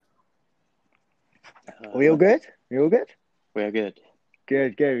Are we all good? We all good? We're good.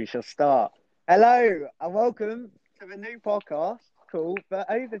 Good, good. We shall start. Hello and welcome to the new podcast called the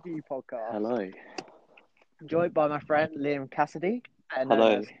Overview Podcast. Hello. I'm joined by my friend Liam Cassidy, better known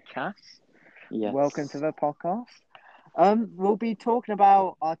Hello. as Cass. Yes. Welcome to the podcast. We'll be talking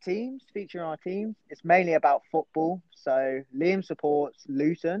about our teams, featuring our teams. It's mainly about football. So Liam supports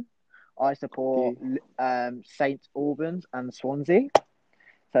Luton. I support St Albans and Swansea.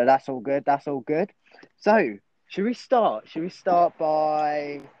 So that's all good. That's all good. So should we start? Should we start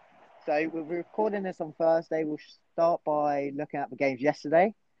by? So we're recording this on Thursday. We'll start by looking at the games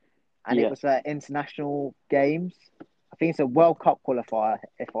yesterday, and it Yeah. was international games. I think it's a World Cup qualifier,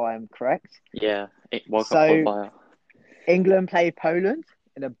 if I am correct. Yeah. World Cup So qualifier. England played Poland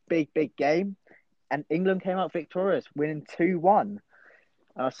in a big, big game, and England came out victorious, winning 2-1.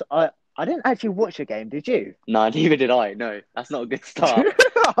 So I didn't actually watch the game. Did you? No, neither did I. No, that's not a good start.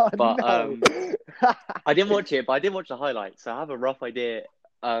 Oh, But no. I didn't watch it, but I did watch the highlights, so I have a rough idea.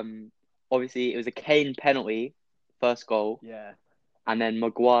 Obviously it was a Kane penalty, first goal, Yeah. and then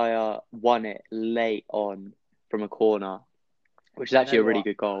Maguire won it late on from a corner, which is You actually know a really what?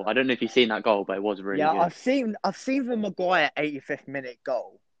 good goal. I don't know if you've seen that goal, but it was really Yeah, good. I've seen the Maguire 85th minute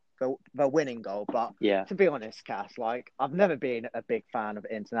goal, the winning goal. But Yeah. to be honest, Cass, like I've never been a big fan of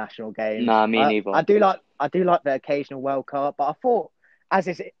international games. Nah, me neither. I do like the occasional World Cup, but I thought as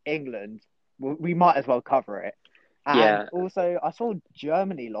it's England, we might as well cover it. And Yeah. also, I saw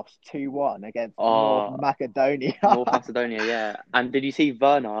Germany lost 2-1 against North Oh, Macedonia. North Macedonia, yeah. And did you see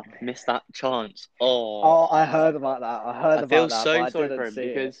Werner miss that chance? Oh, Oh, I heard about that. I heard I feel about that, but so I sorry for didn't him see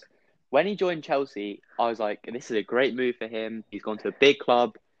it. because when he joined Chelsea, I was like, this is a great move for him. He's gone to a big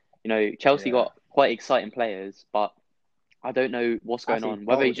club. You know, Chelsea Yeah, got quite exciting players, but I don't know what's as going he on.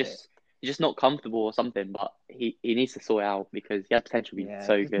 Whether bowled it. he's just not comfortable or something, but he needs to sort it out because he has potential to be Yeah,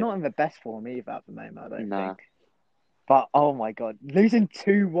 so he's good. not in the best form either at the moment, I don't Nah. think. But oh my God, losing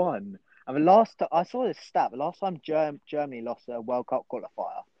 2-1. And I saw this stat, the last time Germany lost a World Cup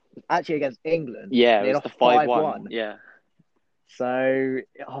qualifier was actually against England, Yeah, and it they was lost the 5-1. 5-1. Yeah. So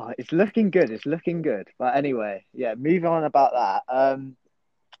it's looking good. It's looking good. But anyway, yeah, moving on about that.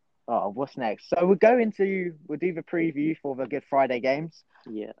 What's next? So we'll do the preview for the Good Friday games.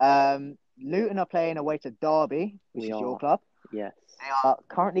 Yeah. Luton are playing away to Derby, which We is your are. club. Yes. They are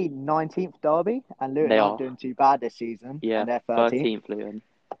currently 19th Derby, and Luton They aren't are. doing too bad this season, Yeah. and they're 13th. 13th Luton.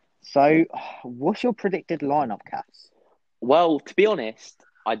 So, what's your predicted lineup, Cass? Well, to be honest,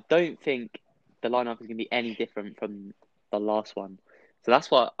 I don't think the lineup is going to be any different from the last one. So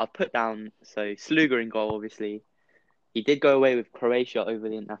that's what I put down. So Sluga in goal, obviously. He did go away with Croatia over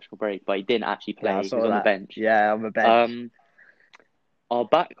the international break, but he didn't actually Yeah, I play. He was saw on the that. bench. Yeah, on the bench. Um, our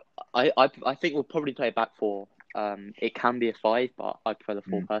back, I think we'll probably play back four. It can be a five, but I prefer the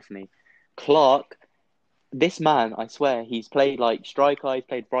four Mm. personally. Clark, this man, I swear, he's played like striker, he's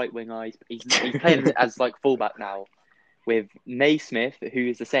played right winger, he's playing as like fullback now with Naismith, who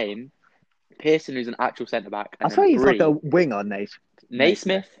is the same, Pearson, who's an actual centre back, I and saw then he's like a Bree. winger, Naismith.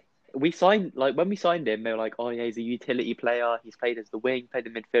 Naismith, we signed like when we signed him, they were like, oh yeah, he's a utility player. He's played as the wing, played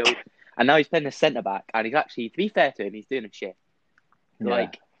in midfield, and now he's playing as centre back. And he's actually, to be fair to him, he's doing a shit. Yeah.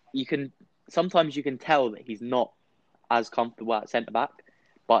 Like you can sometimes you can tell that he's not as comfortable at centre back,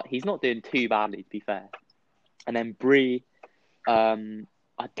 but he's not doing too badly to be fair. And then Bree, I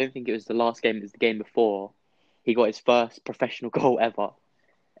don't think it was the last game; it was the game before. He got his first professional goal ever.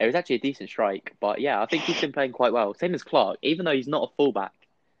 It was actually a decent strike, but yeah, I think he's been playing quite well. Same as Clark, even though he's not a fullback,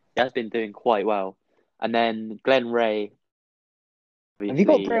 he has been doing quite well. And then Glenn Ray, Have you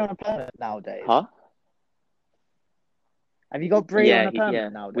got obviously, Brie on a permanent nowadays? huh? Have you got Brie on Yeah, a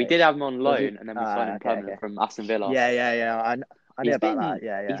permanent We did nowadays? have him on Or is he? loan, and then we signed him Okay, permanent okay. from Aston Villa. Yeah. I knew He's about been that.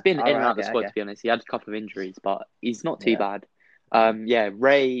 Yeah, he's yeah. been All in and right, out of the okay, squad okay. to be honest. He had a couple of injuries, but he's not too Yeah. bad. Yeah,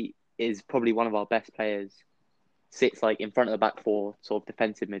 Ray is probably one of our best players. Sits like in front of the back four, sort of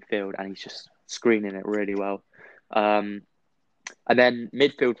defensive midfield, and he's just screening it really well. Um, and then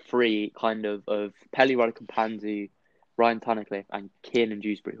midfield three, kind of Pelly Radakampanzu, Ryan Tunnicliffe, and Kiernan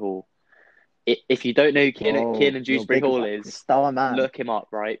Dewsbury Hall. If you don't know who Whoa, Kiernan you're a Dewsbury big Hall is, star man. look him up,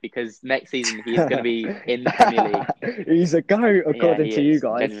 right? Because next season he is going to be in the Premier League. He's a goat, Yeah, according he to you is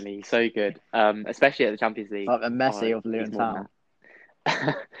guys. genuinely so good. Especially at the Champions League. Like the Messi of He's Luton more than Town.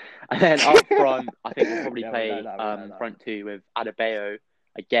 that. And then up front, I think we'll probably Yeah, we know play that. We know that. front two with Adebayo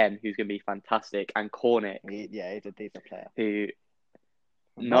again, who's going to be fantastic, and Cornick, Yeah, he's a decent player. who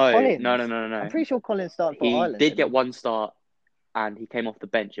Not Collins. I'm no. pretty sure Collins started for He Ireland, did didn't get he? one start, and he came off the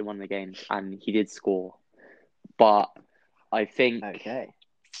bench in one of the games, and he did score. But I think Okay.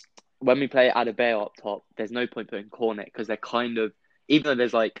 when we play Adebayo up top, there's no point putting Cornick because they're kind of even though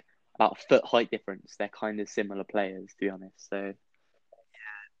there's like about a foot height difference. They're kind of similar players, to be honest. So, They're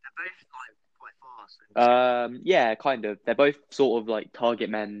both like quite fast. And yeah, kind of. They're both sort of like target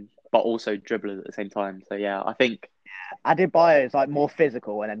men, but also dribblers at the same time. So yeah, I think Adebayo is like more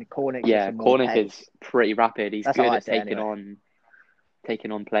physical, and then Cornick's just yeah, a more Cornick is pace. pretty rapid. He's That's how good I at say it anyway.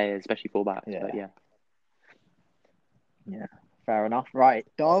 taking on players, especially fullbacks. Yeah, But yeah, yeah, fair enough. Right,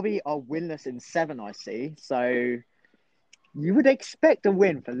 Derby are winless in 7, I see. So you would expect a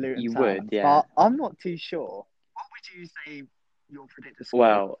win for Luton you would, Town, yeah. but I'm not too sure. What would you say your predicted score?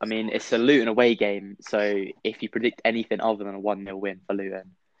 Well, I mean, it's a Luton away game, so if you predict anything other than a 1-0 win for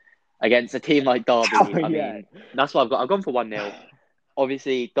Luton against a team like Oh Derby, I yeah, mean, that's what I've got. I've gone for 1-0.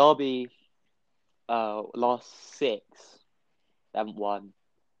 Obviously, Derby, last 6, they haven't won.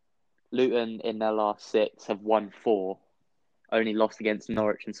 Luton in their last 6 have won 4, only lost against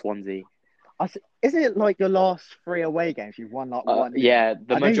Norwich and Swansea. Isn't it like your last 3 away games you've won like 1-0? Yeah,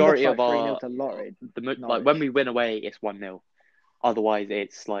 the I know you lost majority like of 3-0 our to Norwich. like when we win away, it's 1-0. Otherwise,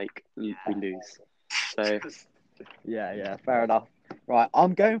 it's like we lose. So, Yeah, fair enough. Right,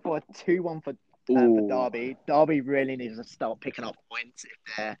 I'm going for a 2-1 for ooh, Derby. Derby really needs to start picking up points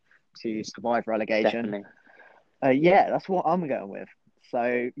if they're to survive relegation. definitely. Yeah, that's what I'm going with.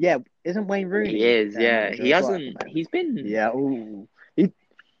 So yeah, isn't Wayne He Rooney is, their yeah. manager He as well at the hasn't. moment? He's been, Yeah, ooh.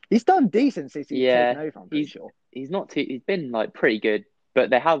 He's done decent since he's yeah. taken over, I'm pretty He's sure. he's not too. He's been like pretty good, but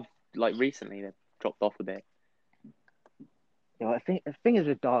they have like recently they've dropped off a bit. You know, I think the thing is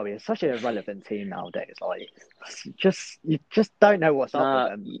with Derby, it's such an irrelevant team nowadays. Like, you just don't know what's up with Nah,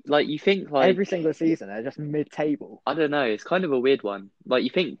 them. like you think Every like single season, they're just mid-table. I don't know. It's kind of a weird one. Like you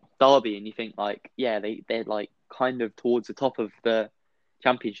think Derby, and you think like yeah, they're like kind of towards the top of the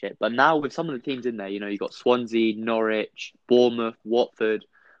championship. But now with some of the teams in there, you got Swansea, Norwich, Bournemouth, Watford,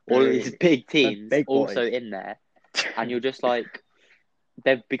 all of these big The teams big also boys. in there, and you're just like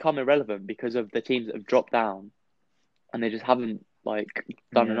they've become irrelevant because of the teams that have dropped down, and they just haven't like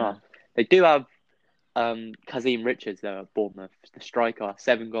done Yeah, enough. They do have Kazim Richards though at Bournemouth, the striker,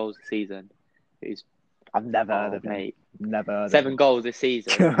 7 goals a season. Who's I've never heard oh of him. mate, Never heard of 7 him. goals this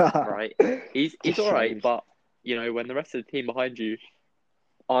season, right? He's Just all right, shows but when the rest of the team behind you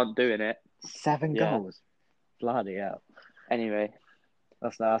aren't doing it, 7 yeah. goals. Bloody hell. Anyway,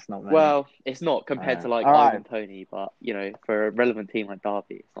 That's not many. well, it's not compared to like All right. Ivan Toney, but for a relevant team like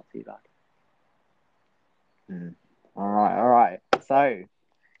Derby, it's not too bad. All right. So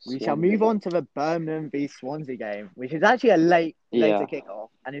we shall Swansea. move on to the Birmingham v Swansea game, which is actually a later Yeah. kickoff,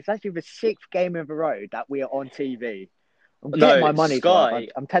 and it's actually the 6th game in a row that we are on TV. I'm getting No, my money's Sky. worth.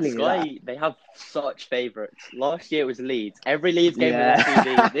 I'm telling you that. Sky, they have such favourites. Last year it was Leeds. Every Leeds game was on Yeah.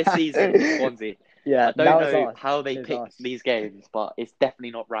 TV. This season it's Swansea. Yeah, I that don't was know us. how they It's pick us. these games, but it's definitely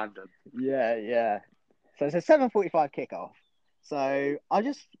not random. Yeah. So it's a 7:45 kickoff. So I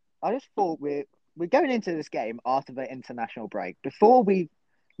just thought we're going into this game after the international break. Before we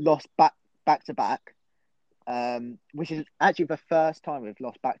lost back to back, which is actually the first time we've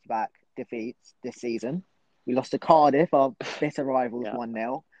lost back to back defeats this season. We lost to Cardiff, our bitter rivals, Yeah.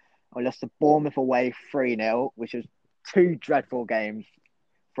 1-0. We lost to Bournemouth away 3-0, which was 2 dreadful games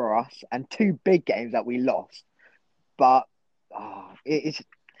for us and 2 big games that we lost. But it's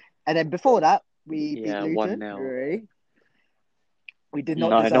and then before that we beat Yeah, Luton. 1-0. Really. We did not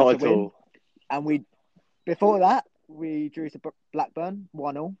No, deserve not to at win. all. And before that we drew to Blackburn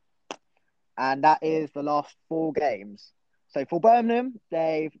 1-0. And that is the last 4 games. So for Birmingham,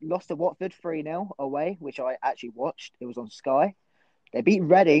 they've lost to Watford 3-0 away, which I actually watched. It was on Sky. They beat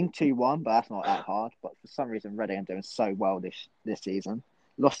Reading 2-1, but that's not that hard. But for some reason, Reading are doing so well this season.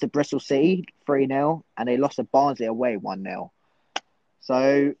 Lost to Bristol City 3-0, and they lost to Barnsley away 1-0.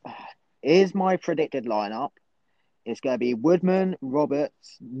 So here's my predicted lineup. It's going to be Woodman,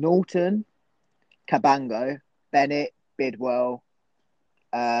 Roberts, Norton, Cabango, Bennett, Bidwell,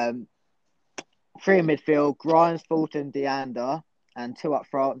 3 in midfield, Grimes, Fulton, Deander, and 2 up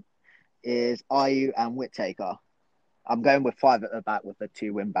front is Ayew and Whittaker. I'm going with 5 at the back with the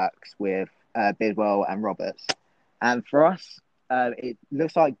 2 wing backs with Bidwell and Roberts. And for us, it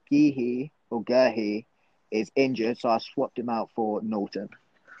looks like Gerhi is injured, so I swapped him out for Norton.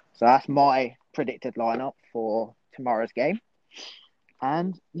 So that's my predicted lineup for tomorrow's game.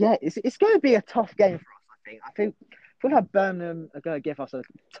 And yeah, it's going to be a tough game for us, I think. I feel like Birmingham are going to give us a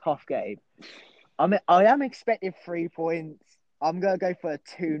tough game. I am expecting 3 points. I'm going to go for a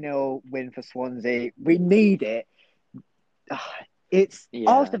 2-0 win for Swansea. We need it. It's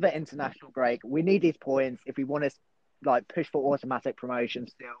after the international break. We need these points if we want to push for automatic promotion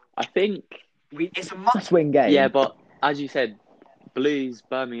still. I think it's a must-win game. Yeah, but as you said, Blues,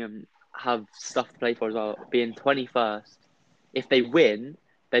 Birmingham have stuff to play for as well. Being 21st, if they win,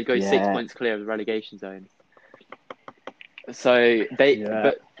 they'd go 6 Yeah. points clear of the relegation zone. So they, Yeah.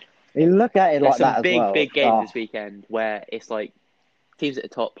 but You look at it there's like some that as big, well. big games Oh, this weekend where it's like teams at the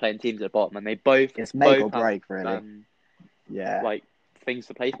top playing teams at the bottom, and they both it's make or have break, really. Yeah. like things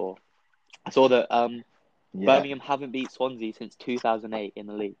to play for. I saw that Yeah. Birmingham haven't beat Swansea since 2008 in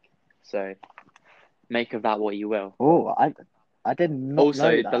the league. So make of that what you will. Oh, I did not Also,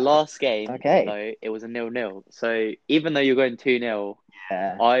 know the that. last game, Okay. though, it was a 0-0. So even though you're going 2-0,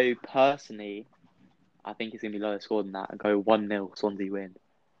 Yeah. I personally, I think it's going to be lower score than that and go 1-0 Swansea win.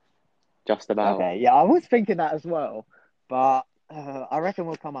 Just about. Okay. Yeah, I was thinking that as well, but I reckon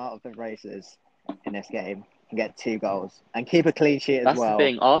we'll come out of the races in this game and get 2 goals and keep a clean sheet as That's the well.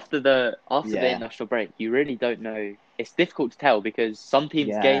 thing. After the Yeah. international break, you really don't know. It's difficult to tell because some teams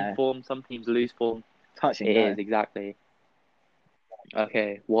gain Yeah. form, some teams lose form. Touch and It go. is, exactly.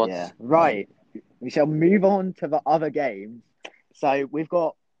 Okay, Yeah. Right. We shall move on to the other games. So we've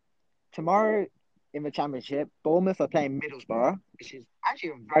got tomorrow in the Championship, Bournemouth are playing Middlesbrough, which is actually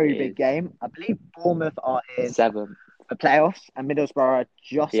a very It big is game. I believe Bournemouth are in 7th. the playoffs and Middlesbrough are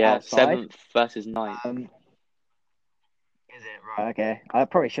just Yeah, outside. 7th versus 9th. Is it right? Okay. I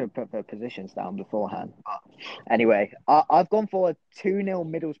probably should have put the positions down beforehand. But anyway, I've gone for a 2-0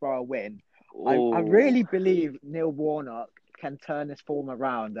 Middlesbrough win. I really believe Neil Warnock can turn this form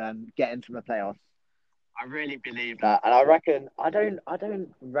around and get into the playoffs. I really believe that, and I reckon I don't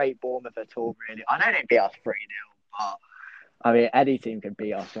rate Bournemouth at all. Really, I know they beat us 3-0, but I mean any team can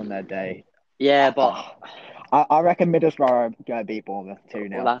beat us on their day. Yeah, but I reckon Middlesbrough are going to beat Bournemouth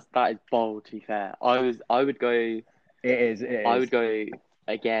 2-0. well, that is bold. To be fair, I would go. It I is. would go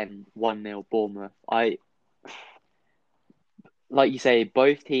again 1-0 Bournemouth. Like you say,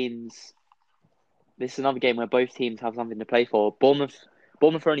 both teams. This is another game where both teams have something to play for. Bournemouth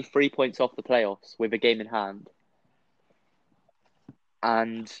are only 3 points off the playoffs with a game in hand.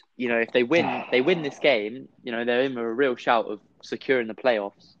 And if they win this game. They're in with a real shout of securing the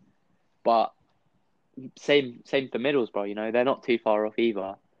playoffs. But same for Middlesbrough. They're not too far off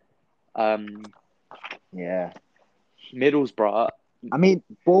either. Yeah. Middlesbrough. I mean,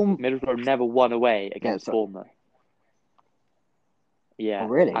 Middlesbrough never won away against Bournemouth. Yeah, oh,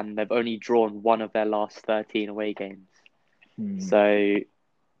 really? And they've only drawn one of their last 13 away games. So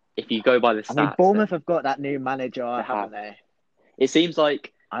if you go by the stats, I mean, Bournemouth have got that new manager, haven't they? It seems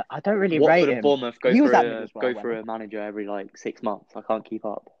like I don't really Watford rate and him. Bournemouth He was at go Middlesbrough, for a manager every 6 months. I can't keep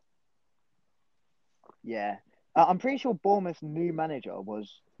up. Yeah. I'm pretty sure Bournemouth's new manager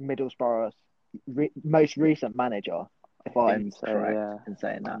was Middlesbrough's most recent manager, if I'm correct in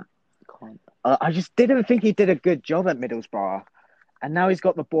saying that. I just didn't think he did a good job at Middlesbrough. And now he's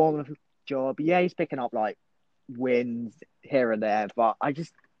got the Bournemouth job. Yeah, he's picking up wins here and there, but I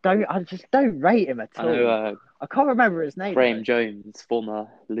just don't rate him at all. I know, I can't remember his name. Graham Jones, former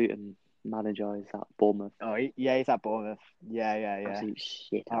Luton manager, is at Bournemouth. Oh, he's at Bournemouth. Yeah. Absolute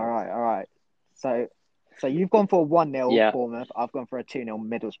shit. All right. So you've gone for 1-0 Bournemouth. I've gone for a 2-0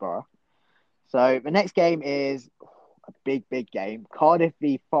 Middlesbrough. So the next game is a big game. Cardiff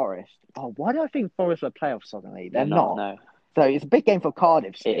v Forest. Oh, why do I think Forest are playoffs suddenly? They're not. No. So it's a big game for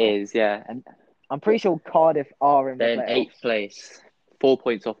Cardiff still. It is, yeah. And I'm pretty sure Cardiff are in the playoffs. They're in 8th place. 4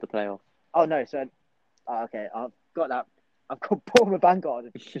 points off the playoff. Oh, no. So, okay. I've got that. I've got Bournemouth and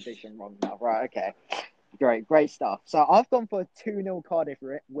Cardiff position wrong now. Right, okay. Great stuff. So I've gone for a 2-0 Cardiff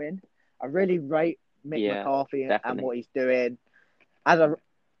win. I really rate Mick McCarthy and what he's doing.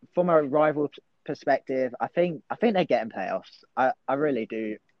 From a rival perspective, I think they're getting playoffs. I really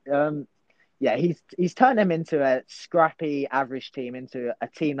do. He's turned them into a scrappy, average team, into a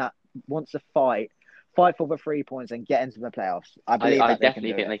team that wants to fight for the 3 points and get into the playoffs. I believe I that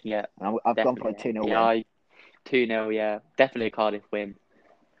definitely they think they can get. I've gone for a 2-0 win. 2-0, yeah. Definitely a Cardiff win.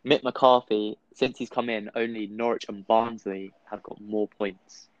 Mick McCarthy, since he's come in, only Norwich and Barnsley have got more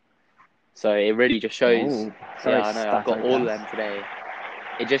points. So it really just shows. I know. I've got all of them today.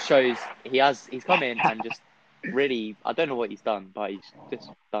 It just shows he's come in and just really, I don't know what he's done, but he's just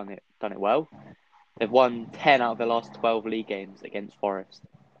done it well. They've won 10 out of the last 12 league games against Forest.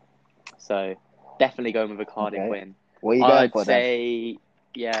 So definitely going with a Cardiff win. What are you going for say,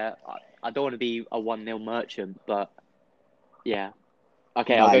 yeah, I don't want to be a 1-0 merchant, but yeah.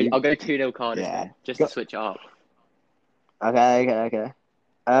 Okay, I'll go 2-0 Cardiff just to switch it up. Okay.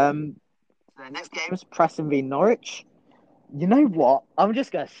 The next game is Preston v Norwich. You know what? I'm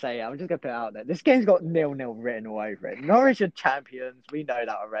just going to say it. I'm just going to put it out there. This game's got 0-0 written all over it. Norwich are champions. We know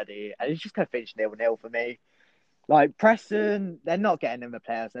that already. And it's just going to finish 0-0 for me. Preston, they're not getting in the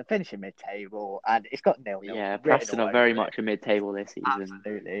playoffs. They're finishing mid-table. And it's got 0-0. Yeah, Preston are very much a mid-table this season.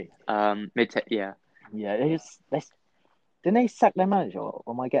 Absolutely. Yeah. Yeah, Didn't they sack their manager? Or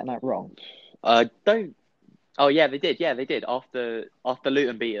am I getting that wrong? Don't. Oh yeah, they did. Yeah, they did after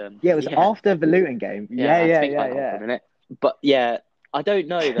Luton beat them. Yeah, it was Yeah, after the Luton game. yeah. Yeah, I had to yeah, think yeah, about that one for a yeah. minute. But yeah, I don't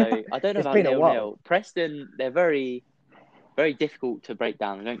know though. I don't know It's about been a 0 while. 0. Preston, they're very very difficult to break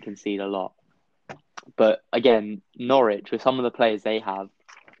down. They don't concede a lot. But again, Norwich with some of the players they have,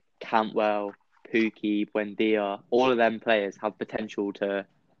 Cantwell, Pookie, Buendia, all of them players have potential to,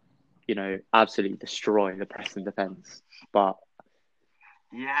 absolutely destroy the Preston defence. But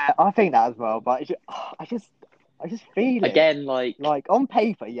Yeah, I think that as well. But I just feel it. again, like Like on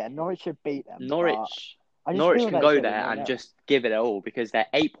paper, yeah, Norwich should beat them, but Norwich, I just Norwich feel can that it's go gonna be there and 0-0. just give it all because they're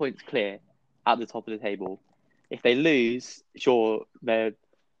 8 points clear at the top of the table. If they lose, sure, their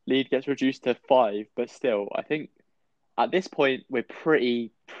lead gets reduced to 5, but still, I think at this point we're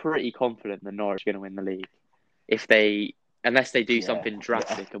pretty confident that Norwich are going to win the league. If they, unless they do Yeah, something yeah,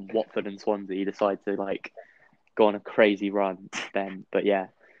 drastic and Watford and Swansea decide to go on a crazy run, then. But yeah,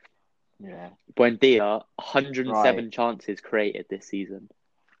 yeah. Buendia, Right, 107 chances created this season,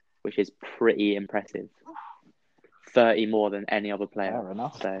 which is pretty impressive. 30 more than any other player. fair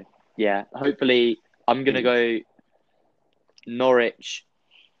enough. So yeah, hopefully I'm gonna go Norwich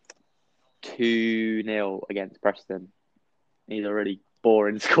 2-0 against Preston. These are really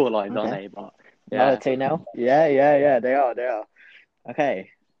boring scorelines, aren't Okay, they? But another yeah. 2-0. Yeah, yeah, yeah. They are, they are. Okay.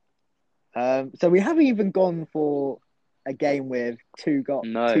 So we haven't even gone for a game with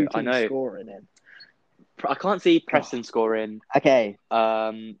No, two I teams know. scoring in. I can't see God. Preston scoring. Okay.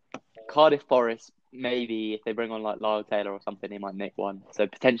 Um, Cardiff Forest, maybe if they bring on like Lyle Taylor or something, they might nick one. So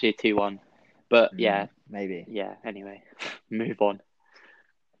potentially a 2-1. But yeah, Maybe. yeah. Anyway, move on.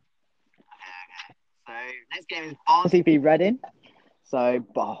 So next game is Barnsley v Reading. So,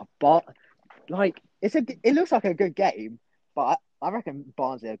 but like it looks like a good game, but I reckon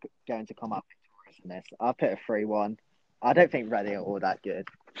Barnsley are going to come up victorious in this. I'll put a 3-1. I don't think Reading are all that good.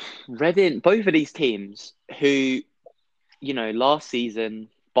 Reading, both of these teams who, last season,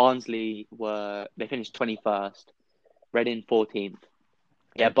 Barnsley they finished 21st, Reading 14th.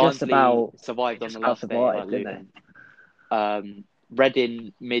 Yeah, Barnsley They survived on just the about last day like survived, didn't they? Luton.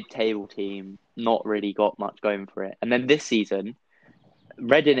 Reading mid-table team, not really got much going for it. And then this season,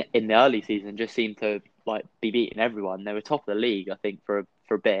 Reading in the early season just seemed to be beating everyone. They were top of the league, I think, for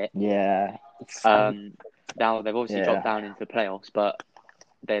a bit. Yeah. Now they've obviously dropped Yeah. down into the playoffs, but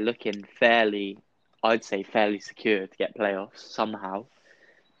they're looking I'd say fairly secure to get playoffs somehow.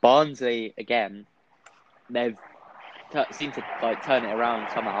 Barnsley again, they've seemed to turn it around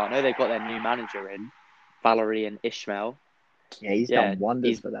somehow. I know they've got their new manager in, Valerie and Ishmael. Yeah, he's Yeah, done wonders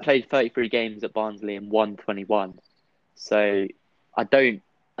he's for them. played 33 games at Barnsley and won 21. So I don't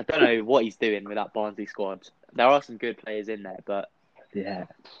know what he's doing with that Barnsley squad. There are some good players in there, but Yeah.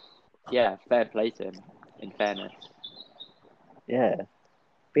 yeah, fair play to him. In fairness, Yeah.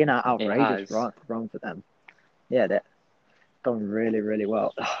 Been an it outrageous has. run for them. Yeah, they're done really, really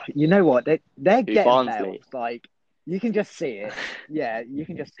well. You know what? They're Who getting Barnsley? playoffs. Like you can just see it. Yeah, you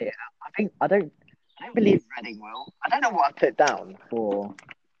can just see it. I don't believe Reading will. I don't know what I put down for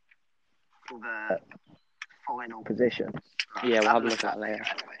the final position. Yeah, Let's we'll have a have a look look at at that that later.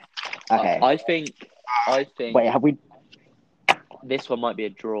 later anyway. Okay. I think Wait, have we? this one might be a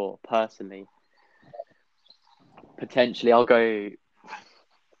draw. Personally, potentially, I'll go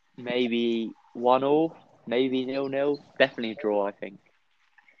maybe 1-1, maybe 0-0. Definitely a draw. I think.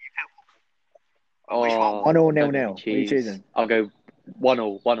 Which one? Oh, 1 or don't make me 0-0? What are you choose. choosing? I'll go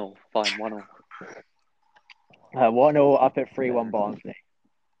 1-1. 1-1. Fine, 1-1. 1-0. I put Yeah. 3-1 Barnsley.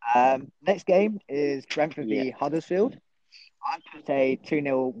 Next game is Brentford Yeah. v Huddersfield. I put a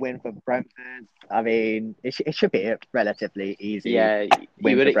 2-0 win for Brentford. I mean, it should be a relatively easy Yeah, you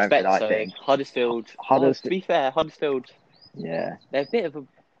win would for Brentford, expect I so. think. Huddersfield. Oh, to Huddersfield, be fair, Huddersfield. yeah. They're a bit of a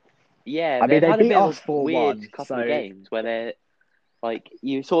yeah. I mean, They've they had a beat bit of us a weird 4-1, couple of so games where they're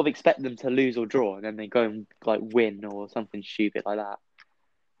you sort of expect them to lose or draw, and then they go and win or something stupid like that.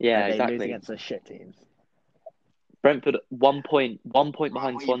 Yeah, they lose exactly. against the shit teams. Brentford 1 point Right,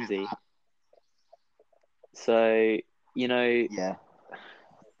 behind what do you think? Swansea. So Yeah.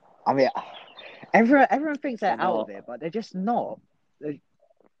 I mean, everyone thinks they're they're out of not. it, but they're just not.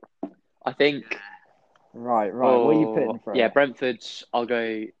 I think. Right, right. What are you Oh putting for yeah, it? Brentford. I'll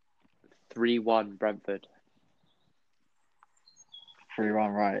go 3-1 Brentford.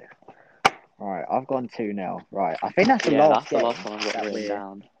 3-1, right. Right, I've gone 2-0. Right, I think that's the Yeah, last that's the game last one I've got that written we're.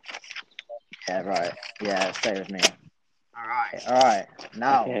 down. Yeah, right. Yeah, stay with me. All right.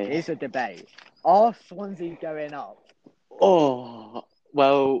 Now, Okay. here's a debate. Are Swansea going up? Oh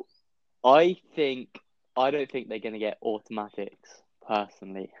well, I don't think they're going to get automatics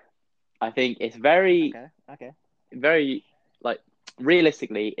personally. I think it's very Okay, okay. very. like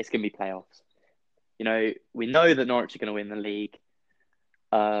realistically, it's going to be playoffs. We know that Norwich are going to win the league.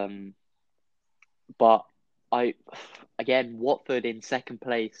 But again, Watford in second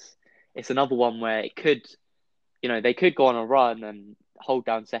place. It's another one where it could, they could go on a run and hold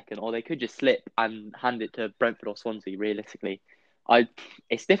down second, or they could just slip and hand it to Brentford or Swansea. Realistically,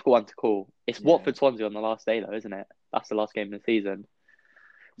 it's a difficult one to call. It's Watford Swansea on the last day, though, isn't it? That's the last game of the season.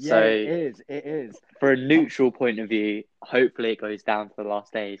 Yeah, it is. It is. For a neutral point of view, hopefully it goes down to the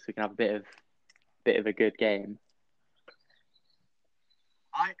last day, so we can have a bit of a good game.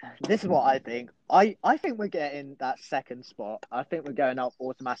 This is what I think. I think we're getting that second spot. I think we're going up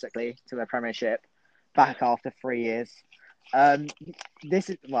automatically to the Premiership back after 3 years. This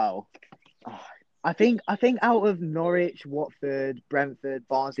is I think out of Norwich, Watford, Brentford,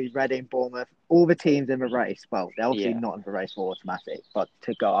 Barnsley, Reading, Bournemouth, all the teams in the race. Well, they're obviously not in the race for automatic, but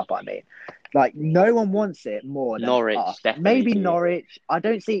to go up, I mean, like no one wants it more than Norwich. us. Definitely Maybe do. Norwich. I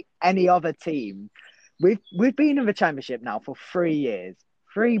don't see any other team. We've been in the Championship now for 3 years.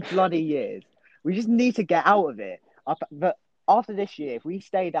 3 bloody years. We just need to get out of it. But after this year, if we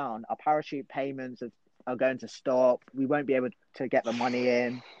stay down, our parachute payments are going to stop. We won't be able to get the money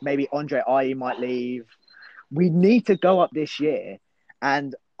in. Maybe Andre Ayew might leave. We need to go up this year.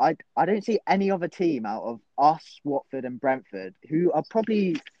 And I don't see any other team out of us, Watford and Brentford, who are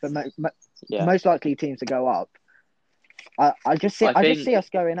probably the most likely teams to go up. I just see us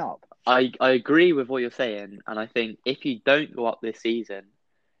going up. I agree with what you're saying. And I think if you don't go up this season,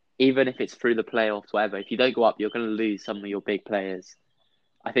 even if it's through the playoffs, whatever, if you don't go up, you're going to lose some of your big players.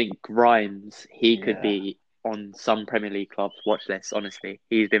 I think Grimes, he could be on some Premier League clubs' watch lists, honestly.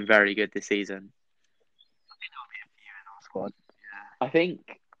 He's been very good this season. I think there'll be a few in our squad. I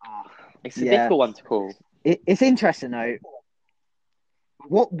think it's a difficult one to call. It's interesting, though.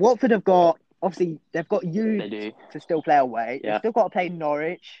 Watford have got, obviously, they've got you to still play away. They've still got to play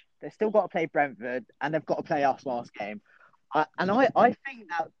Norwich. They've still got to play Brentford. And they've got to play us last game. I think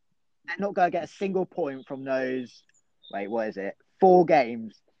that they're not going to get a single point from those, 4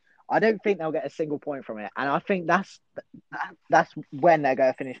 games. I don't think they'll get a single point from it. And I think that's when they're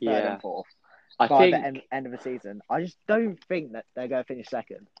going to finish 3rd and 4th by the end of the season. I just don't think that they're going to finish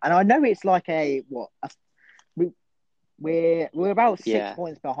 2nd. And I know it's like we're about 6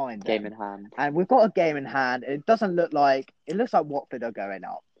 points behind them. Game in hand. And we've got a game in hand. It looks like Watford are going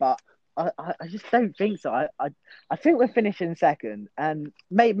up. But I just don't think so. I think we're finishing 2nd, and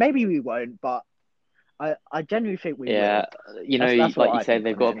maybe we won't, but I genuinely think we will. That's like you said,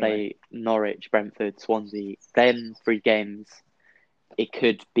 they've got to play Norwich, Brentford, Swansea. Then 3 games, it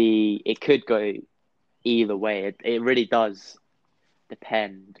could go either way. It really does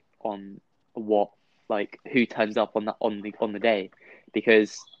depend on who turns up on the day,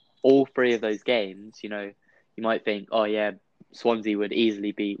 because all 3 of those games, you might think, oh yeah, Swansea would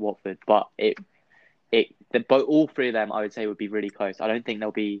easily beat Watford, but all 3 of them, I would say, would be really close. I don't think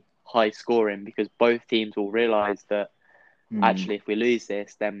they'll be high scoring, because both teams will realise that actually, if we lose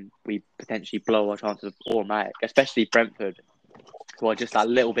this, then we potentially blow our chances of automatic, especially Brentford, who are just that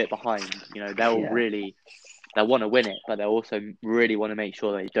little bit behind. They'll want to win it, but they'll also really want to make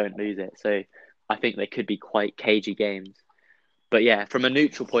sure they don't lose it. So I think they could be quite cagey games. But yeah, from a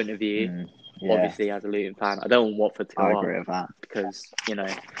neutral point of view, obviously as a Luton fan, I don't want Watford to go up. I agree with that. Because,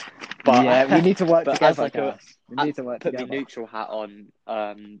 But we need to work together. We need to work together. Put the neutral hat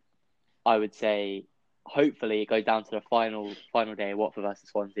on. I would say, hopefully, it goes down to the final day of Watford versus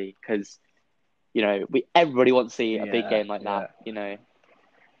Swansea, because everybody wants to see a big game like that. Yeah,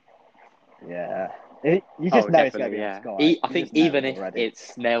 you just know it's going to be on Sky. I think even if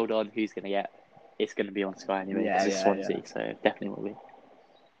it's nailed on who's going to get, it's going to be on Sky anyway. Yeah, it's Swansea, so definitely will be.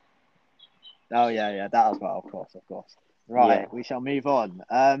 Oh yeah, that as well, of course. Right, we shall move on.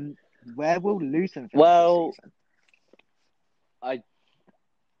 Where will Luton finish this season?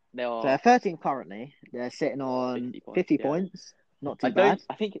 They're 13th currently. They're sitting on 50 points. Not too bad.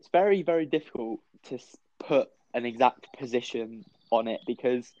 I think it's very, very difficult to put an exact position on it,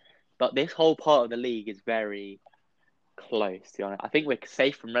 because this whole part of the league is very close, to be honest. I think we're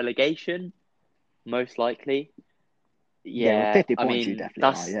safe from relegation, most likely. Yeah, 50 points you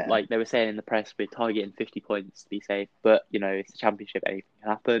definitely are, like they were saying in the press, we're targeting 50 points to be safe, but it's a Championship, anything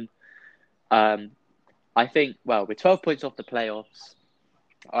can happen. I think, we're 12 points off the playoffs.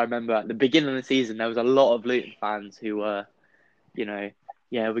 I remember at the beginning of the season, there was a lot of Luton fans who were, we're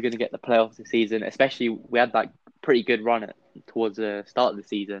going to get the playoffs this season. Especially, we had that pretty good run towards the start of the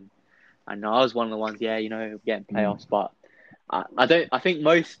season, and I was one of the ones, getting playoffs. But I think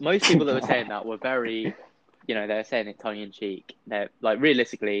most people that were saying that were very, they were saying it tongue in cheek. They're like,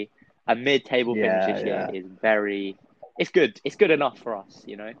 realistically, a mid-table finish this year is very, it's good. It's good enough for us,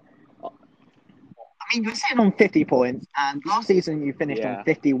 you know. I mean, you're sitting on 50 points, and last season you finished on Yeah,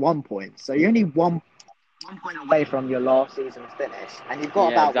 51 points. So you're only one point away from your last season's finish, and you've got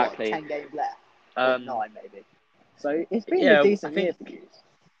yeah, about what exactly. 10 games left, or Um, 9 maybe. So it's been a yeah, I decent year think for you.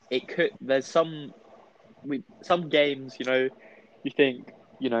 it could. There's some games, you know, you think,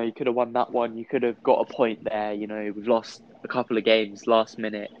 you know, you could have won that one. You could have got a point there. You know, we've lost a couple of games last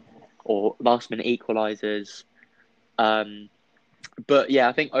minute or last minute equalizers. Um, but yeah,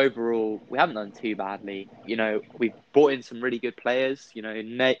 I think overall we haven't done too badly. You know, we've brought in some really good players. You know,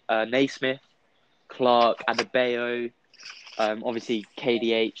 Naismith, Clark, Adebayo, obviously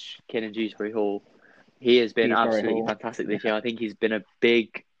KDH, Kiernan Dewsbury Hall. He has been Dewsbury absolutely Hall. fantastic this year. I think he's been a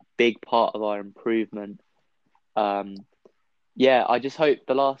big part of our improvement. Um, yeah, I just hope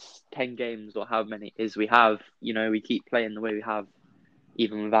the last 10 games or how many it is we have, you know, we keep playing the way we have,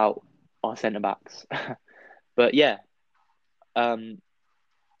 even without our centre backs. But yeah, um,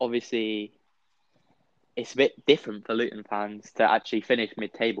 obviously it's a bit different for Luton fans to actually finish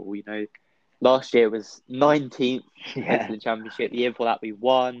mid-table. You know, last year was 19th place Yeah. in the Championship. The year before that we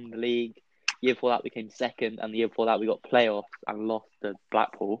won the league. The year before that we came second, and the year before that we got playoffs and lost to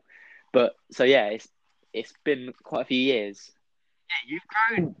Blackpool. But so yeah, it's been quite a few years. You've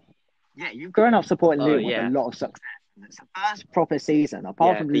grown. Yeah, you've grown up supporting Oh Luton with a yeah, lot of success. And it's the first proper season,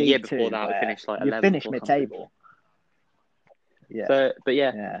 apart yeah. from The year League before Two, that we where finished like you 11th finished or something. mid-table. Yeah, So, but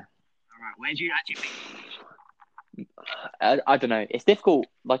yeah, yeah. All right, where do you actually I don't know. It's difficult.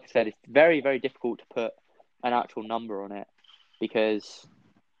 Like I said, it's very difficult to put an actual number on it because,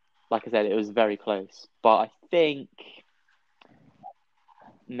 like I said, it was very close. But I think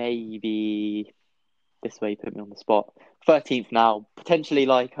maybe this way you put me on the spot. 13th now, potentially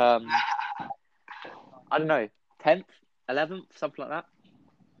like I don't know, 10th, 11th, something like that.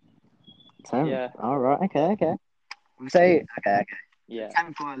 10th? Yeah, All right, okay. Say, okay. yeah.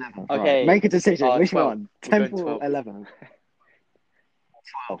 10th or 11th, right. Okay, Make a decision. Which 12th. one? We're 10th going or 12th. 11th?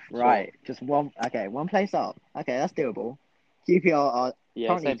 12th, Sure. right. Just one, okay, one place up. Okay, that's doable. QPR are Yeah,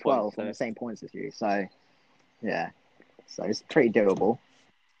 currently same point. 12th on the So same points as you, so yeah. So it's pretty doable.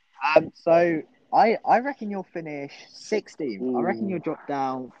 So I reckon you'll finish 16th. I reckon ooh, you'll drop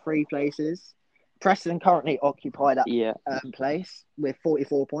down 3 places. Preston currently occupy that yeah, place with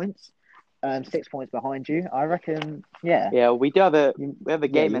 44 points, 6 points behind you. I reckon, yeah, yeah. We do have a you, we have a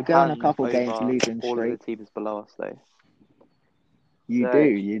yeah, game you're in going a hand couple games over losing all of the streak. teams below us, though. You do, So,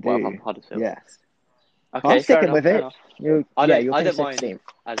 you well, apart do. from Huddersfield. Yes. I'm Okay, sticking with fair it. enough. You'll I finish don't mind 16th.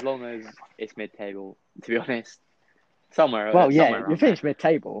 as long as it's mid-table. To be honest, somewhere Well, yeah, somewhere you around there, finished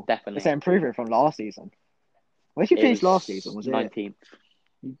mid-table. It's an definitely. improvement from last season. Where did you It finish last season? was Was it? 19th.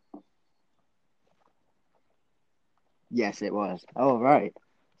 Yes, it was. Oh, right.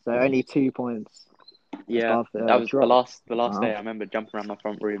 So only 2 points Yeah, above that the was drop. the last Oh. day. I remember jumping around my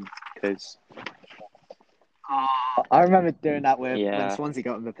front room because I remember doing that with when yeah, Swansea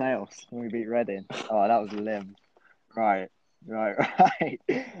got in the playoffs when we beat Reading. Oh, that was limb. Right, right.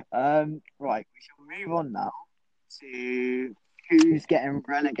 Right. We shall move on now to who's getting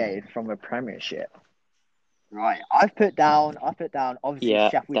relegated from the Premiership. Right. I put down obviously yeah,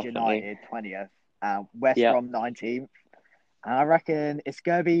 Sheffield definitely. United 20th, West Yeah. Brom 19th, and I reckon it's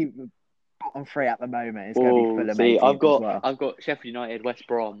gonna be bottom three at the moment. It's gonna be Oh, Fulham see, 18th as well. I've got Sheffield United, West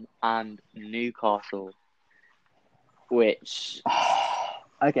Brom, and Newcastle, which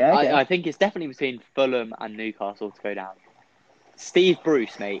Okay. I think it's definitely between Fulham and Newcastle to go down. Steve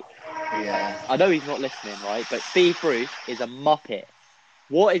Bruce, mate. Yeah. I know he's not listening, right? But Steve Bruce is a muppet.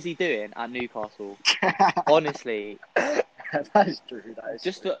 What is he doing at Newcastle? Honestly, That is true. That is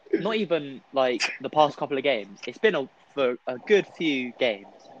just true. not even like the past couple of games. It's been for a good few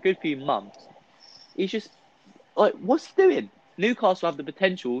games, good few months. He's just like, what's he doing? Newcastle have the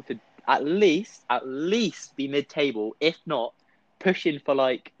potential to at least be mid-table, if not pushing for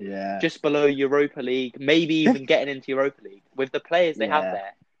like Yeah. just below Europa League, maybe even getting into Europa League with the players they have Yeah.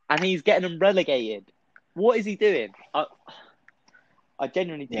 there, and he's getting them relegated. What is he doing? I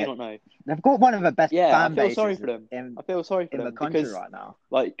genuinely do Yeah. not know. They've got one of the best Yeah, I fan feel sorry bases for them. in I feel sorry for in the them country because, right now.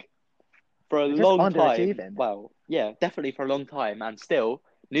 like, for a They're just long time, underachieving. well, yeah, definitely for a long time, and still,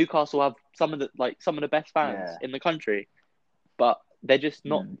 Newcastle have some of the best fans Yeah. in the country, but they're just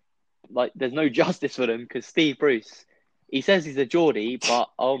not Mm. like there's no justice for them because Steve Bruce, he says he's a Geordie, but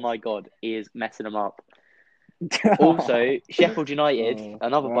oh my god, he is messing them up. Also, Sheffield United, Oh,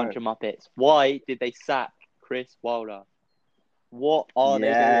 another bunch right. of muppets. Why did they sack Chris Wilder? What are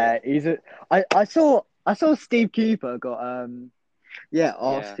they Yeah, doing? he's a. I saw Steve Cooper got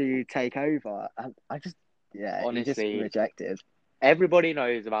asked Yeah, to take over. I just he just honestly, rejected. everybody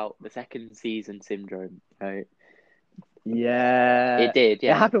knows about the second season syndrome. You know, Yeah, It did, it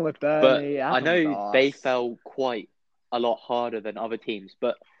yeah. happened with But Burnley. It I happened with know they us. fell quite a lot harder than other teams.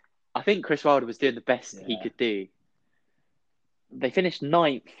 But I think Chris Wilder was doing the best he Yeah. could do. They finished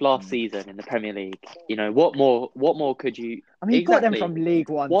ninth last Mm. season in the Premier League. You know, what more? What more could you I mean, he got them exactly? from League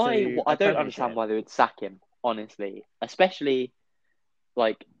One Why? to I a don't understand Premiership. why they would sack him. Honestly, especially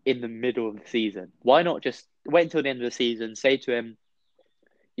like in the middle of the season. Why not just wait until the end of the season? Say to him,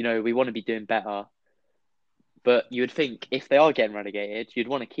 you know, we want to be doing better. But you would think if they are getting relegated, you'd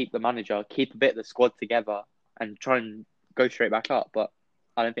want to keep the manager, keep a bit of the squad together, and try and go straight back up. But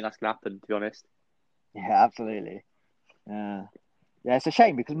I don't think that's gonna happen, to be honest. Yeah, absolutely. Yeah. Yeah, it's a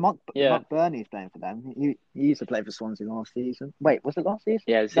shame because Yeah, Mark Burney's playing for them. He used to play for Swansea last season. Wait, was it last season?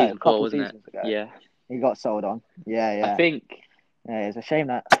 yeah, No, a season four, couple wasn't it? seasons ago. Yeah, He got sold on. Yeah, I yeah. think. Yeah, it's a shame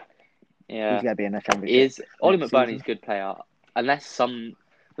that he's Yeah, going to be in the Championship is Ollie next McBurney's season. a good player, unless some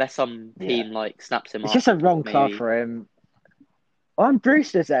Yeah. team like snaps him It's up, just a wrong club maybe for him. Oh, and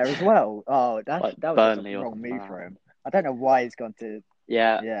Brewster's there as well. Oh, like that was just a Burnley or wrong something move like that. for him. I don't know why he's gone to.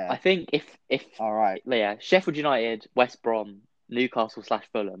 Yeah, I Yeah. think if All right. yeah, Sheffield United, West Brom, Newcastle slash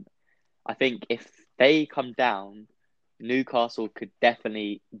Fulham. I think if they come down, Newcastle could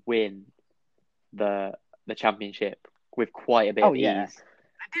definitely win the Championship with quite a bit Oh of yeah, ease.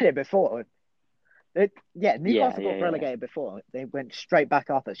 they did it before. Yeah, Yeah, Newcastle yeah, got yeah. relegated before. They went straight back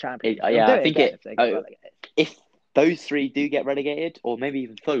up as champions. They'll Yeah, do I it think again if they get relegated. if those three do get relegated, or maybe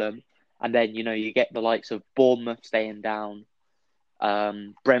even Fulham, and then you know you get the likes of Bournemouth staying down,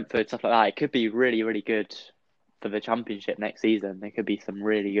 Brentford, stuff like that. It could be really, really good for the Championship next season. There could be some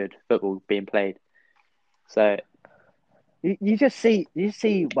really good football being played. So You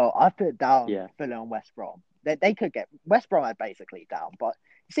see. Well, I put down yeah, Fulham and West Brom. They could get West Brom are basically down, but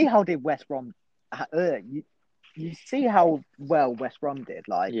you see how did West Brom? You see how well West Brom did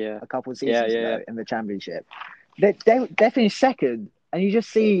like yeah, a couple of yeah, seasons yeah, yeah. ago in the Championship. They finished second, and you just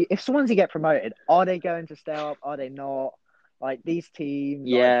see if Swansea get promoted, are they going to stay up? Are they not? Like these teams,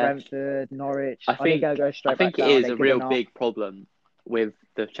 like Yeah, Brentford, Norwich, I are they going think to go I straight back think it down? Are is they a good real enough? big problem with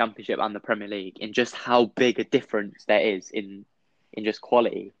the Championship and the Premier League in just how big a difference there is in just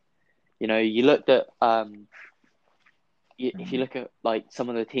quality. You know, you looked at if you look at like some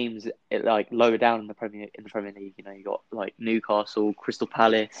of the teams like lower down in the Premier League, you know, you got like Newcastle, Crystal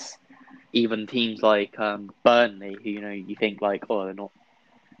Palace, even teams like Burnley, who you know you think like oh they're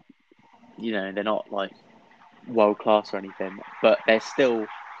not like world class or anything, but they're still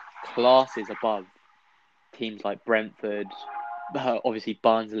classes above teams like Brentford, obviously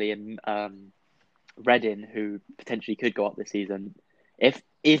Barnsley and Reading, who potentially could go up this season. If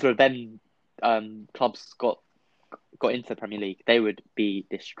either of them clubs got into the Premier League, they would be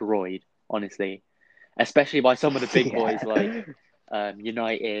destroyed, honestly. Especially by some of the big boys Yeah. like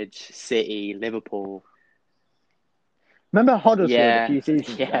United, City, Liverpool. Remember Huddersfield a Yeah, few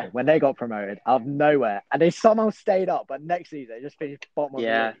seasons yeah, ago when they got promoted out of nowhere and they somehow stayed up, but next season they just finished bottom of the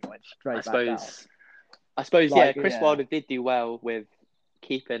yeah. league and went I straight back down. suppose, yeah. Like, Chris yeah, Wilder did do well with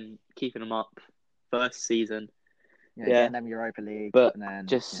keeping them up first season. Yeah, getting them Europa League but and then,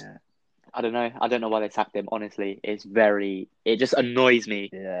 just I don't know. I don't know why they sacked him. Honestly, it just annoys me.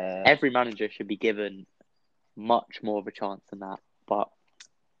 yeah. Every manager should be given much more of a chance than that. But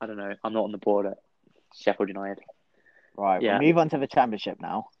I don't know. I'm not on the board at Sheffield United. Right, we'll Yeah. move on to the Championship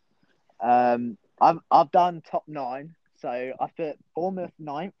now. I've done top nine, so I put Bournemouth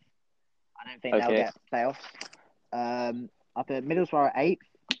ninth. I don't think they'll Okay. get playoffs. I put Middlesbrough eighth.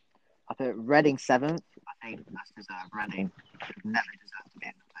 I put Reading seventh. I think that's deserved. Reading never deserved to be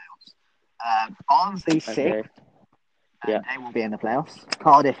in the playoffs. Barnsley Okay. sixth, Yeah. and they will be in the playoffs.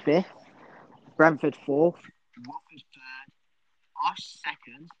 Cardiff fifth. Brentford fourth. Watford third. Us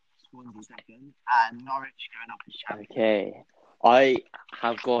second. Swansea second. And Norwich going up as champions. Okay. I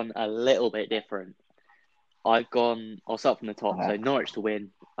have gone a little bit different. I'll start from the top. Okay. So Norwich to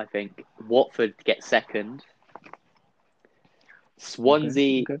win, I think. Watford to get second.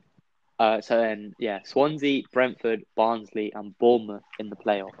 Swansea. Okay. Swansea, Brentford, Barnsley, and Bournemouth in the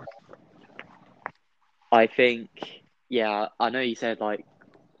playoff. I think, yeah, I know you said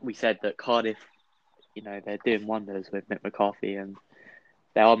we said that Cardiff, you know, they're doing wonders with Mick McCarthy and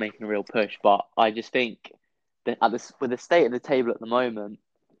they are making a real push. But I just think that with the state of the table at the moment,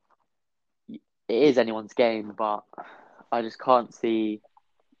 it is anyone's game. But I just can't see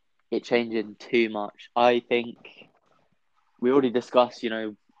it changing too much. I think we already discussed, you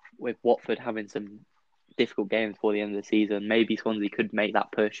know, with Watford having some difficult games before the end of the season. Maybe Swansea could make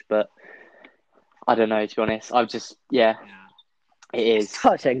that push, but I don't know. To be honest, it is.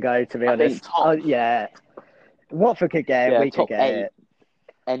 Touch and go, to be I think honest. Oh, yeah. Watford could get it. We could top get eight. it.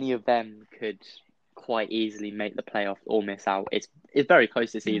 Any of them could quite easily make the playoffs or miss out. It's very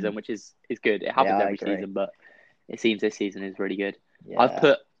close this season, which is good. It happens I every agree. season, but it seems this season is really good. Yeah.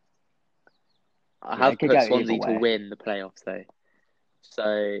 I have it could put go Swansea either to way. win the playoffs though.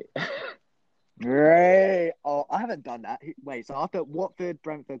 So Great. Oh, I haven't done that. Wait, so after Watford,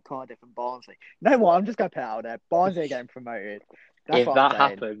 Brentford, Cardiff, and Barnsley. You know what? I'm just gonna put it out there. Barnsley are getting promoted. That's if what I'm that saying.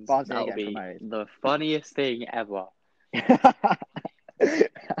 happens, Barnsley are that'll getting be promoted. the funniest thing ever.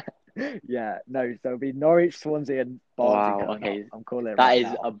 Yeah, no, so it'll be Norwich, Swansea, and Barnsley Wow, coming okay. up. I'm calling it That right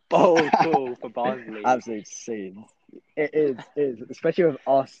is now. a bold call for Barnsley. Absolute scenes. It is, especially with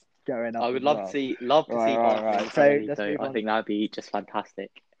us going up I would as love to well. see Right. Barnsley in the So Premier League let's though. move I on. think that'd be just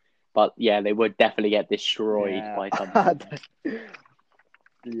fantastic. But yeah, they would definitely get destroyed Yeah. by Sunderland.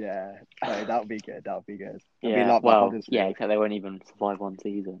 Yeah. No, that would be good. That would be good. It'd be Yeah, like the well, yeah, Huddersfield. except they won't even survive one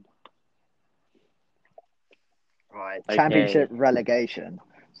season. Right. Okay. Championship relegation.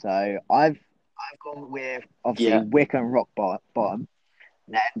 So I've gone with obviously Yeah. Wycombe rock bottom.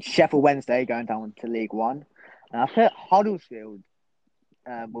 Then Sheffield Wednesday going down to League One. And I put Huddersfield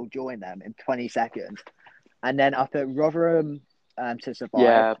will join them in 22nd. And then I put Rotherham to survive.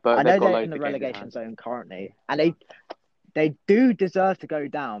 Yeah, but I they've know got they're loads in the of games in relegation hand. zone currently, and they do deserve to go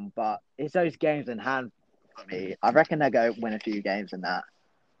down, but it's those games in hand for me. I reckon they go win a few games in that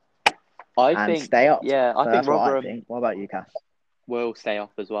I and think, stay up. yeah, I So think that's what I Rotherham think. What about you, Cass? will stay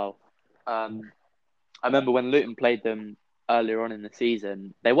off as well. I remember when Luton played them earlier on in the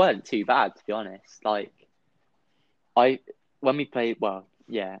season, they weren't too bad, to be honest. Like, when we played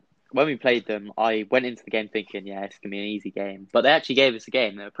them, I went into the game thinking, yeah, it's gonna be an easy game. But they actually gave us a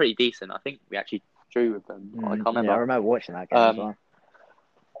game. They were pretty decent. I think we actually drew with them. I can't remember. Yeah, I remember watching that game as well.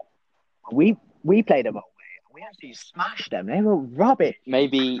 We played them away. We actually smashed them. They were rubbish.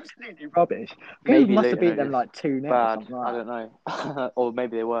 Maybe Absolutely rubbish. I think maybe we must have Luton beat are them just like 2-0 or bad. something like I that. don't know, or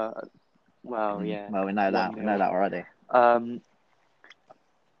maybe they were. Well, yeah. Well, we know that. We know 1-0. that already.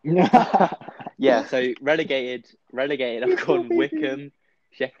 Yeah. So relegated. I've gone Wycombe,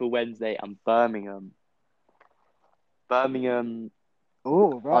 Sheffield Wednesday, and Birmingham. Birmingham.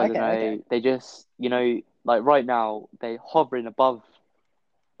 Oh, I right. don't know. Okay. They just, like right now, they're hovering above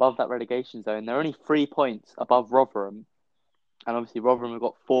that relegation zone. They're only 3 points above Rotherham, and obviously Rotherham have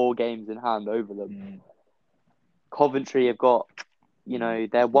got 4 games in hand over them. Coventry have got,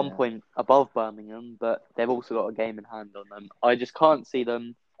 they're 1 point above Birmingham, but they've also got a game in hand on them. I just can't see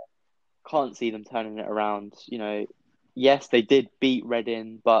them turning it around. Yes, they did beat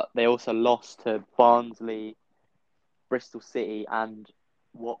Reading, but they also lost to Barnsley, Bristol City, and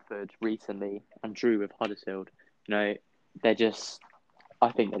Watford recently, and drew with Huddersfield.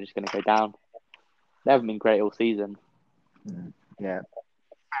 I think they're just going to go down. They haven't been great all season. Yeah.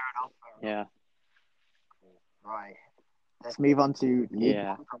 Yeah. Right. Let's move on to League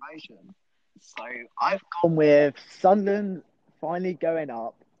One promotion. So I've gone with Sunderland finally going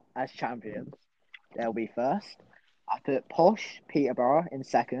up as champions. They'll be first. I put Posh Peterborough in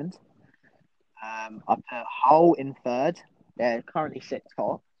second. I put Hull in third. They're currently sixth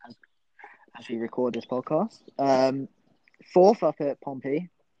top as we record this podcast. Fourth, I put Pompey.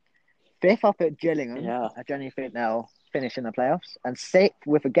 Fifth, I put Gillingham. Yeah. I generally think they'll finish in the playoffs. And sixth,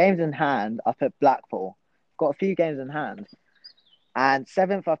 with the games in hand, I put Blackpool. Got a few games in hand. And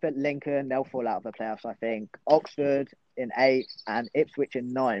seventh, I put Lincoln. They'll fall out of the playoffs, I think. Oxford in eighth and Ipswich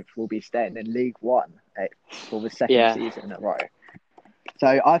in ninth will be staying in League One for the second season in a row. So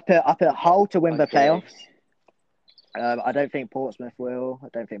I put Hull to win the playoffs. I don't think Portsmouth will. I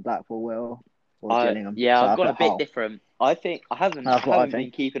don't think Blackpool will. Or Gillingham. Yeah, so I've gone a bit Hull. different. I think I haven't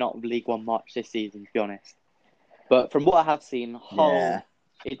been keeping up with League One much this season, to be honest. But from what I have seen, Hull,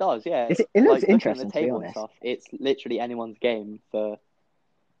 it does, yeah. It looks interesting, looking at the table and stuff, it's literally anyone's game for,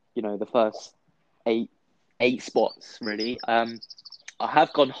 the first eight spots, really. I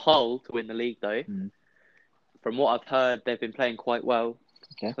have gone Hull to win the league, though. From what I've heard, they've been playing quite well.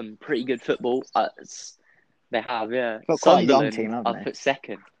 Okay. Some pretty good football. They have, yeah. Got quite a young team, haven't I've put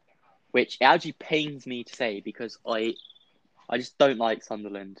second, which it actually pains me to say because I just don't like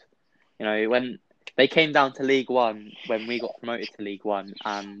Sunderland. When they came down to League One, when we got promoted to League One,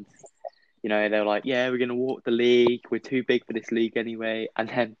 and they were like, "Yeah, we're gonna walk the league. We're too big for this league anyway." And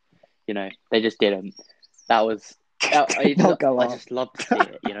then, they just didn't. I just love to see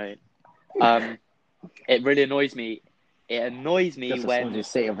it. It really annoys me. It annoys me just when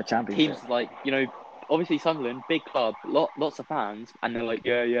teams like, obviously Sunderland, big club, lots of fans, and they're like,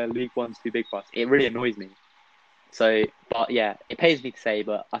 yeah, League One's too big for us. It really annoys me. So, but yeah, it pains me to say,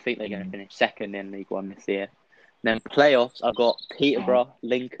 but I think they're going to finish second in League One this year. Then playoffs, I've got Peterborough,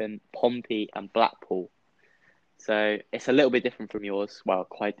 Lincoln, Pompey, and Blackpool. So it's a little bit different from yours. Well,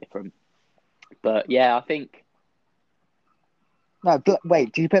 quite different. But yeah, I think No,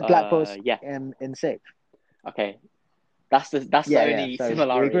 wait. Do you put Blackpool yeah. in sixth? Okay, that's the Yeah. only So we agree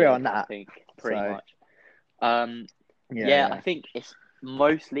similarity on I that. think pretty So much. Um, yeah, I yeah. think it's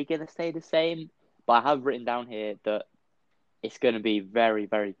mostly gonna stay the same, but I have written down here that it's going to be very,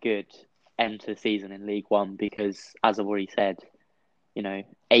 very good end to the season in League One because, as I've already said,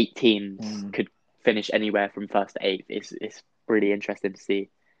 8 teams Mm. could finish anywhere from first to eighth. It's really interesting to see.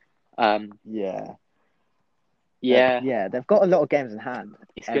 Yeah. Yeah, They've got a lot of games in hand.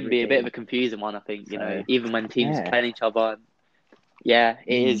 it's going to Every be a bit of team. a confusing one, I think. So Even when teams are yeah, playing each other. Yeah,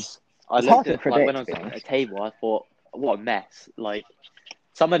 it mm. is. I It's hard looked to at like when predict, I to was be looking at honest. a table, I thought, what a mess. Like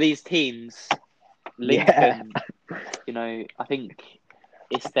some of these teams, Yeah. Lincoln, I think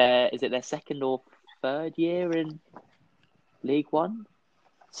is it their second or third year in League One?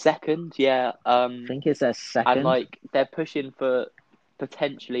 Second, yeah. I think it's their And second. like they're pushing for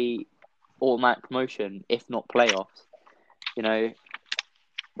potentially automatic promotion, if not playoffs. You know,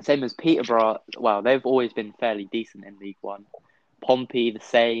 same as Peterborough. Well, they've always been fairly decent in League One. Pompey the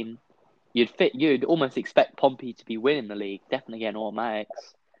same. You'd almost expect Pompey to be winning the league, definitely getting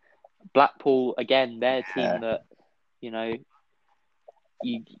automatics. Blackpool again, they're a team Yeah. that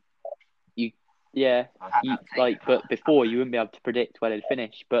you you yeah you like, but before you wouldn't be able to predict where they'd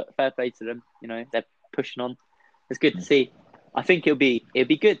finish. But fair play to them, they're pushing on. It's good to see. I think it'd be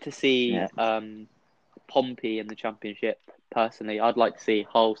good to see Yeah. Pompey in the Championship. Personally, I'd like to see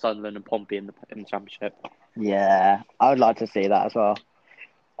Hull, Sunderland, and Pompey in the Championship. Yeah. I would like to see that as well.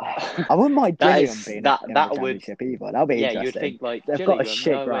 I wouldn't mind That Gillingham is being that in the that would Championship either. That'll be yeah, you would interesting. think like They've got a Gillingham,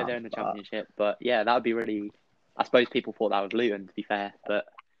 shit no way they're ground, in the but Championship, but yeah, that would be really. I suppose people thought that was Luton, to be fair, but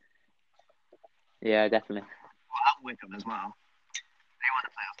yeah, definitely. Wickham as well.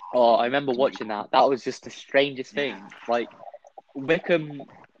 Oh, I remember watching that. That was just the strangest thing. Like Wickham,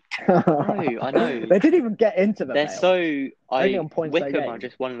 no, I know They didn't even get into the they're Vale. so. Only on points per Wickham are game.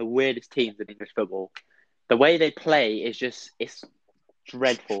 just one of the weirdest teams in English football. The way they play is just it's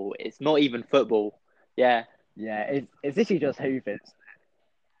dreadful. It's not even football. Yeah, Yeah, it's literally just hoofing.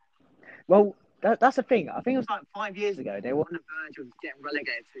 Well, that's the thing. I think it was like 5 years ago. They were on the verge of getting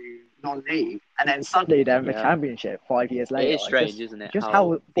relegated to non-league, and then suddenly they're in the yeah. Championship 5 years It later. is strange, isn't it? Just How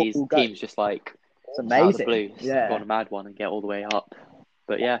how these football goes. teams just like It's out of the amazing. blue go on Yeah, a mad one and get all the way up.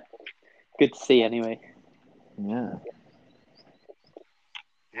 But yeah, good to see anyway. yeah,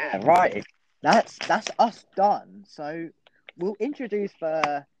 yeah. Right. That's us done. So we'll introduce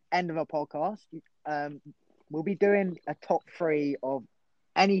the end of our podcast. Um, we'll be doing a top three of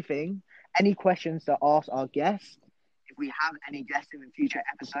anything, any questions to ask our guests. If we have any guests in the future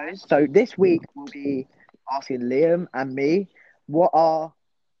episodes. So this week we'll be asking Liam and me what are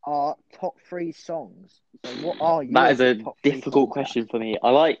our top three songs. So what are That your is a top three difficult songs? question for me.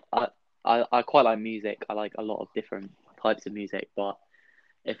 I quite like music. I like a lot of different types of music, but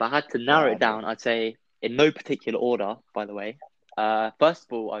if I had to Yeah, narrow I it do. down, I'd say in no particular order, by the way. First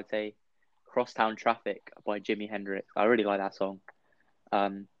of all, I'd say Crosstown Traffic by Jimi Hendrix. I really like that song.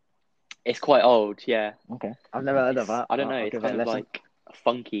 Um, it's quite old, yeah. Okay, I've never heard of that. I don't know, I'll it's give it kind a of listen. like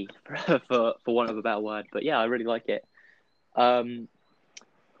funky for want of a better word, but yeah, I really like it. Um,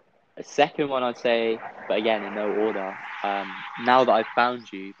 a second one I'd say, but again in no order. Now That I've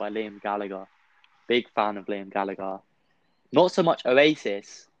Found You by Liam Gallagher. Big fan of Liam Gallagher. Not so much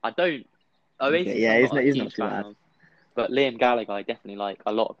Oasis. Okay, Oasis yeah, I'm not a he's not huge too fan bad. of. But Liam Gallagher, I definitely like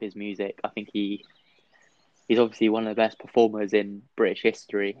a lot of his music. I think he's obviously one of the best performers in British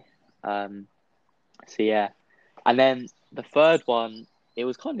history. So yeah, and then the third one, it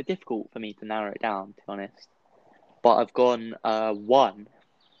was kind of difficult for me to narrow it down, to be honest. But I've gone One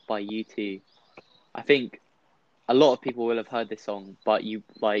by U2. I think a lot of people will have heard this song, but you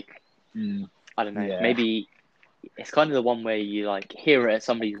like I don't know, Yeah, maybe it's kind of the one where you like hear it at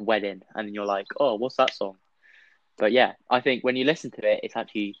somebody's wedding and then you're like, oh, what's that song? But yeah, I think when you listen to it, it's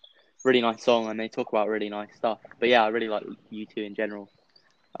actually a really nice song and they talk about really nice stuff. But yeah, I really like U2 in general.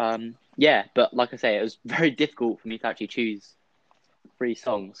 Yeah, but like I say, it was very difficult for me to actually choose three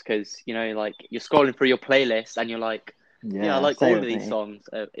songs because like you're scrolling through your playlist and you're like, yeah, I yeah. like Same all of with these me. songs.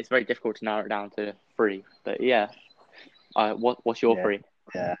 It's very difficult to narrow it down to three. But yeah, what's your Yeah, three?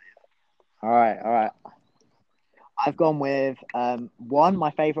 yeah. All right, all right. I've gone with one,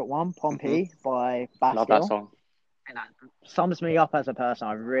 my favorite one, Hmm. Pompey by Love that Bastille. song. And that sums me up as a person.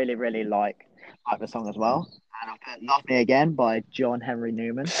 I really, really like the song as well. And I put Love Me Again by John Henry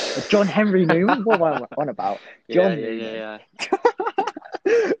Newman. John Henry Newman? What am I on about? Yeah, John yeah, yeah, Newman.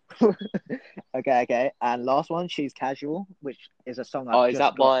 yeah. Okay. And last one, She's Casual, which is a song Oh, I've is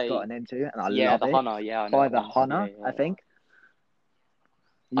just that by gotten into and I yeah love the it. Hunter? Yeah, I know By that the one. Yeah, Hunter, yeah, I yeah. think.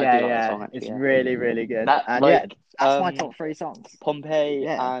 I do Yeah, like that yeah. song actually. It's Yeah, really, really good. that And yeah, like that's my top three songs. Pompeii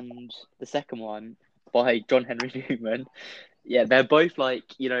Yeah. and the second one by John Henry Newman. Yeah, they're both like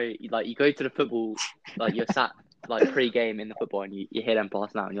like you go to the football, like you're sat like pre-game in the football and you hear them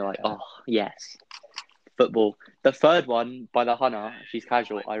passing out and you're like, oh yes, football. The third one by the Hunter, She's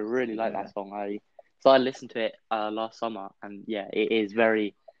Casual. I really like Yeah. that song. I listened to it last summer and yeah, it is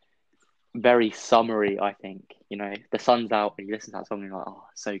very very summery. I think the sun's out and you listen to that song and you're like, oh,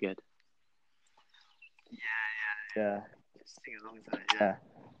 so good. Yeah. Just sing along to it. Yeah.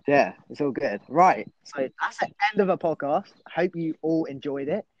 Yeah, it's all good. Right. So that's the end of the podcast. Hope you all enjoyed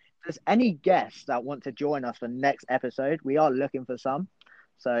it. If there's any guests that want to join us for next episode, we are looking for some.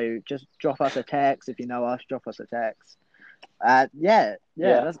 So just drop us a text if you know us. Drop us a text. Yeah.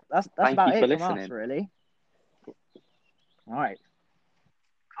 Yeah. That's Thank you about for it from us, listening. really. All right.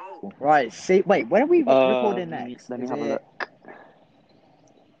 Cool. Right. See. Wait. When are we recording next? Let me Is have a it? look.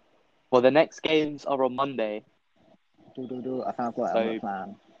 Well, the next games are on Monday, I think I've got it on my so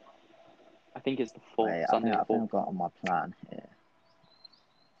plan. I think it's the fourth, Wait. Sunday I the think fourth. I've got it on my plan here.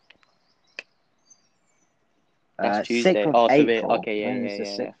 Next 6th Tuesday. of Oh, so April. okay, When yeah, is yeah, the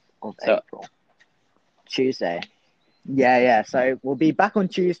yeah, yeah. 6th of So April? Tuesday. Yeah. So we'll be back on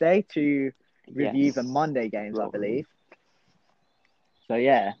Tuesday to review the yes, Monday games, I well, believe. So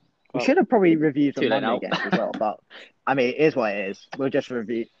yeah, we well, should have probably reviewed the too late Monday now. games as well. But I mean, it is what it is. We'll just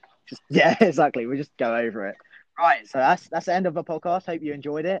review. Yeah, exactly. We'll just go over it. Right. So that's the end of the podcast. Hope you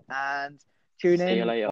enjoyed it and tune See you in later.